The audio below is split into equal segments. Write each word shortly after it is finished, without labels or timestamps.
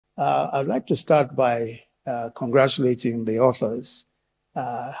I'd like to start by congratulating the authors,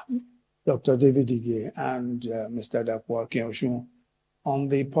 Dr. David Ige and Mr. Dapo Akinyosun, on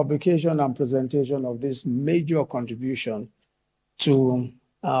the publication and presentation of this major contribution to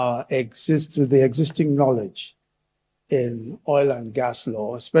the existing knowledge in oil and gas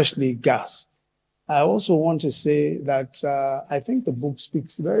law, especially gas. I also want to say that I think the book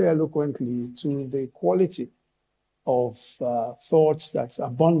speaks very eloquently to the quality of thoughts that's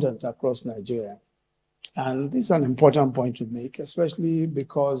abundant across Nigeria. And this is an important point to make, especially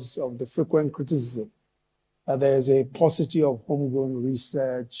because of the frequent criticism that there is a paucity of homegrown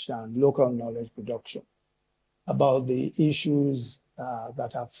research and local knowledge production about the issues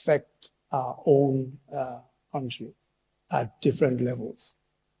that affect our own country at different levels.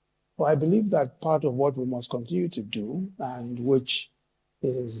 Well, I believe that part of what we must continue to do, and which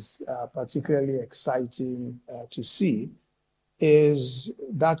is particularly exciting to see, is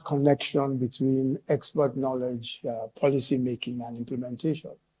that connection between expert knowledge, policy making, and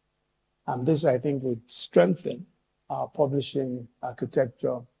implementation. And this, I think, would strengthen our publishing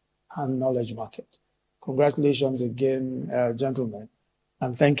architecture and knowledge market. Congratulations again, gentlemen,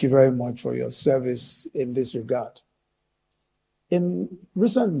 and thank you very much for your service in this regard. In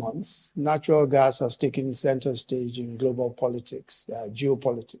recent months, natural gas has taken center stage in global politics,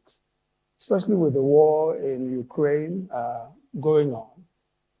 geopolitics, especially with the war in Ukraine going on.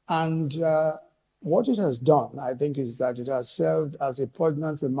 And what it has done, I think, is that it has served as a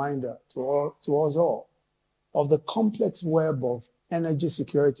poignant reminder to us all of the complex web of energy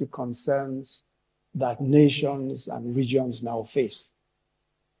security concerns that nations and regions now face.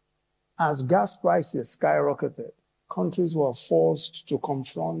 As gas prices skyrocketed, countries were forced to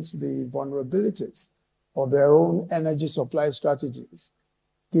confront the vulnerabilities of their own energy supply strategies,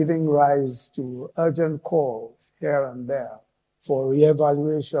 giving rise to urgent calls here and there for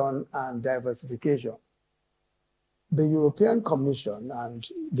reevaluation and diversification. The European Commission and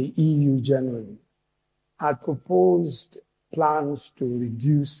the EU generally had proposed plans to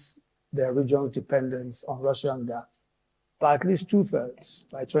reduce their region's dependence on Russian gas by at least 2/3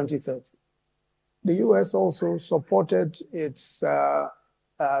 by 2030. The US also supported the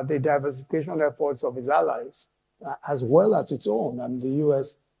diversification efforts of its allies as well as its own. And the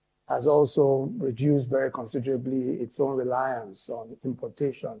US has also reduced very considerably its own reliance on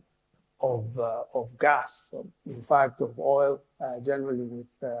importation of gas, in fact, of oil, generally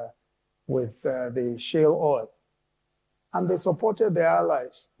with the shale oil. And they supported their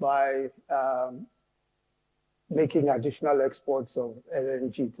allies by making additional exports of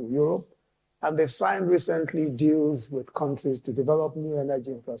LNG to Europe. And they've signed recently deals with countries to develop new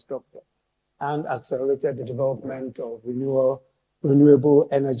energy infrastructure and accelerated the development of renewable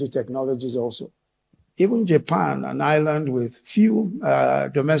energy technologies also. Even Japan, an island with few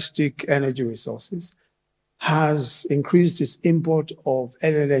domestic energy resources, has increased its import of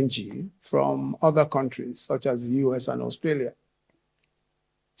LNG from other countries such as the US and Australia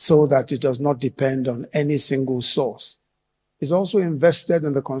so that it does not depend on any single source. It's also invested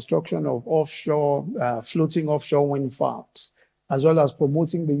in the construction of floating offshore wind farms, as well as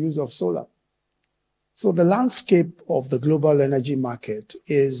promoting the use of solar. So the landscape of the global energy market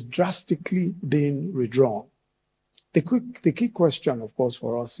is drastically being redrawn. The key question, of course,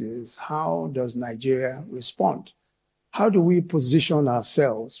 for us is, how does Nigeria respond? How do we position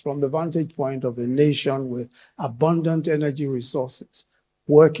ourselves from the vantage point of a nation with abundant energy resources,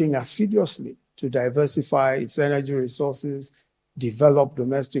 working assiduously to diversify its energy resources, develop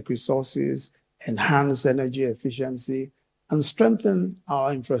domestic resources, enhance energy efficiency, and strengthen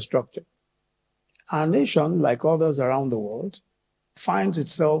our infrastructure? Our nation, like others around the world, finds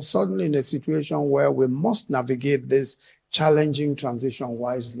itself suddenly in a situation where we must navigate this challenging transition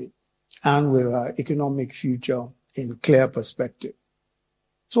wisely and with our economic future in clear perspective.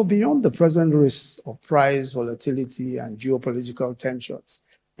 So beyond the present risks of price volatility and geopolitical tensions,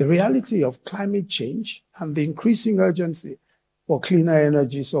 the reality of climate change and the increasing urgency for cleaner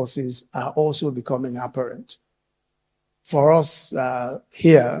energy sources are also becoming apparent. For us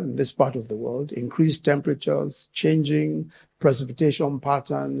here in this part of the world, increased temperatures, changing precipitation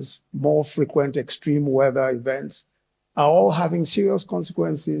patterns, more frequent extreme weather events are all having serious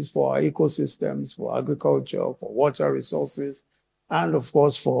consequences for our ecosystems, for agriculture, for water resources, and of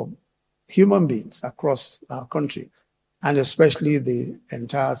course for human beings across our country, and especially the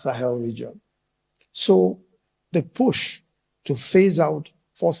entire Sahel region. So the push to phase out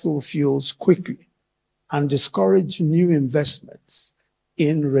fossil fuels quickly and discourage new investments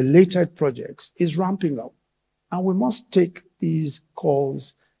in related projects is ramping up. And we must take these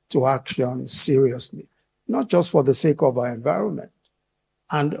calls to action seriously, not just for the sake of our environment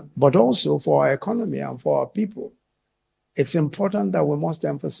But also for our economy and for our people. It's important that we must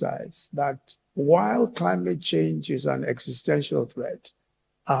emphasize that while climate change is an existential threat,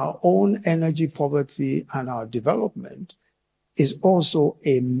 our own energy poverty and our development is also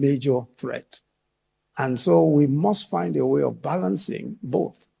a major threat. And so we must find a way of balancing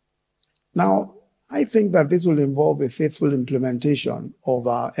both. Now, I think that this will involve a faithful implementation of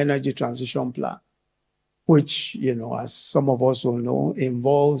our energy transition plan, which, as some of us will know,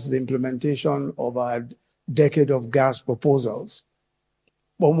 involves the implementation of our decade of gas proposals.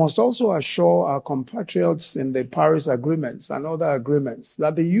 But we must also assure our compatriots in the Paris agreements and other agreements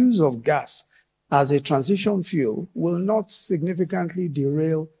that the use of gas as a transition fuel will not significantly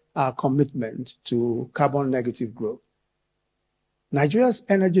derail our commitment to carbon negative growth. Nigeria's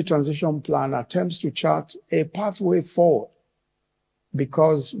energy transition plan attempts to chart a pathway forward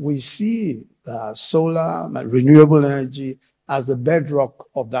because we see solar and renewable energy as the bedrock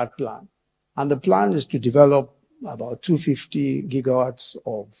of that plan. And the plan is to develop about 250 gigawatts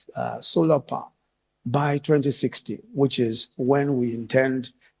of solar power by 2060, which is when we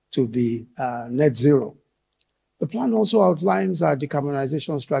intend to be net zero. The plan also outlines our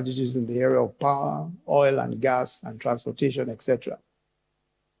decarbonization strategies in the area of power, oil and gas, and transportation, etc.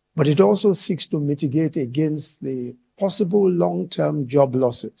 But it also seeks to mitigate against the possible long-term job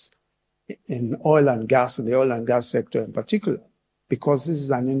losses in oil and gas, in the oil and gas sector in particular, because this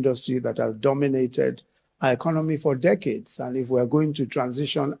is an industry that has dominated our economy for decades. And if we're going to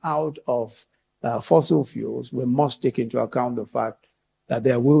transition out of fossil fuels, we must take into account the fact that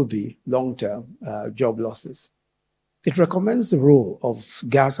there will be long-term job losses. It recommends the role of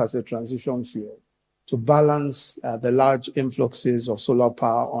gas as a transition fuel to balance the large influxes of solar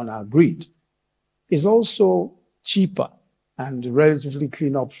power on our grid. It's also cheaper and relatively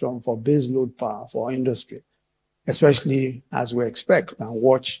clean option for baseload power for industry, especially as we expect and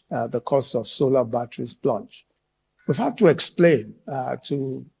watch the cost of solar batteries plunge. We've had to explain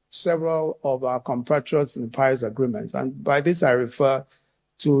to several of our compatriots in the Paris agreements, and by this I refer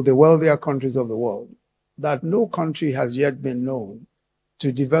to the wealthier countries of the world, that no country has yet been known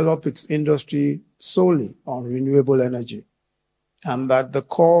to develop its industry solely on renewable energy, and that the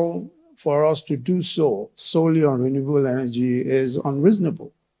call for us to do so solely on renewable energy is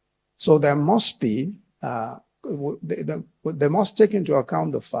unreasonable. So there must be, they must take into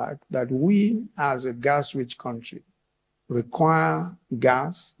account the fact that we as a gas-rich country require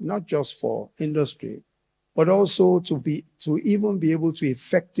gas, not just for industry, but also to even be able to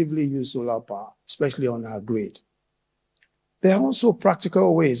effectively use solar power, especially on our grid. There are also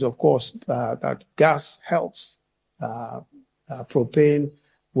practical ways, of course, that gas helps. Propane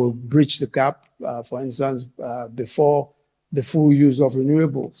will bridge the gap, for instance, before the full use of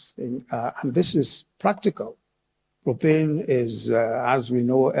renewables. And this is practical. Propane is, as we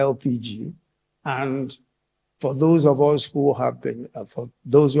know, LPG. And for those of us who have been,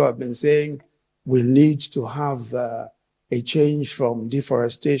 saying we need to have a change from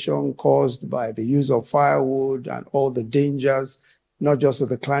deforestation caused by the use of firewood and all the dangers, not just to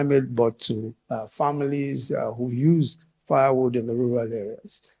the climate, but to families who use firewood in the rural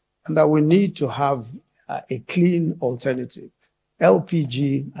areas, and that we need to have a clean alternative.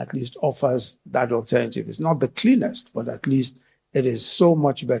 LPG at least offers that alternative. It's not the cleanest, but at least it is so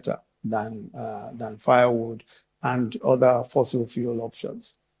much better than firewood and other fossil fuel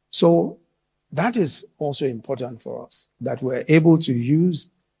options. So that is also important for us, that we're able to use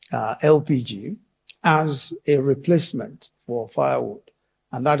LPG as a replacement for firewood.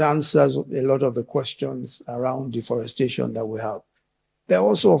 And that answers a lot of the questions around deforestation that we have. There are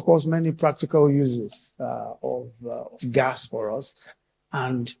also, of course, many practical uses of gas for us.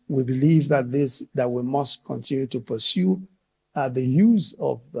 And we believe that we must continue to pursue the use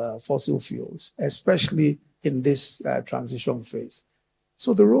of fossil fuels, especially in this transition phase.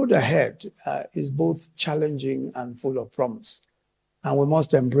 So the road ahead is both challenging and full of promise. And we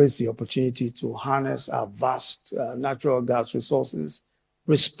must embrace the opportunity to harness our vast natural gas resources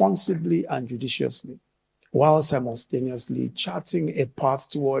responsibly and judiciously, while simultaneously charting a path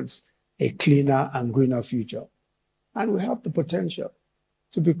towards a cleaner and greener future. And we have the potential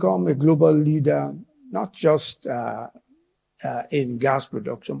to become a global leader, not just in gas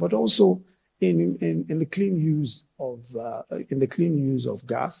production, but also in the clean use of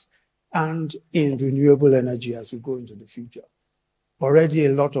gas and in renewable energy as we go into the future. Already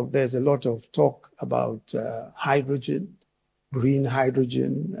there's a lot of talk about hydrogen, green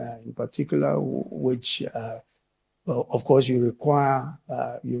hydrogen in particular, which of course you require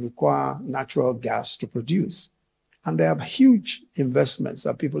natural gas to produce. And there are huge investments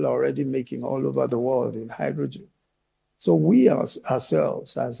that people are already making all over the world in hydrogen. So we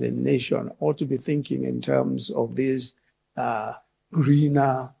ourselves as a nation ought to be thinking in terms of these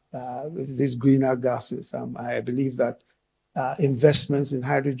greener gases. I believe that investments in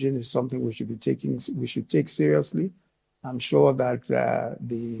hydrogen is something we should take seriously. I'm sure that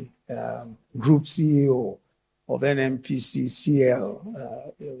the group CEO of NNPC-CL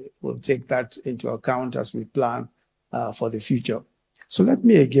will take that into account as we plan for the future. So let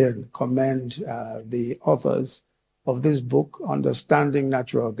me again commend the authors of this book, Understanding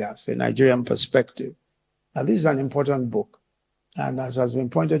Natural Gas, a Nigerian Perspective. This is an important book. And as has been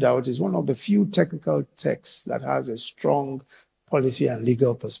pointed out, it's one of the few technical texts that has a strong policy and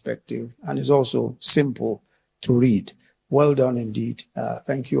legal perspective and is also simple to read. Well done indeed.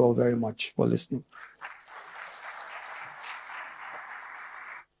 Thank you all very much for listening.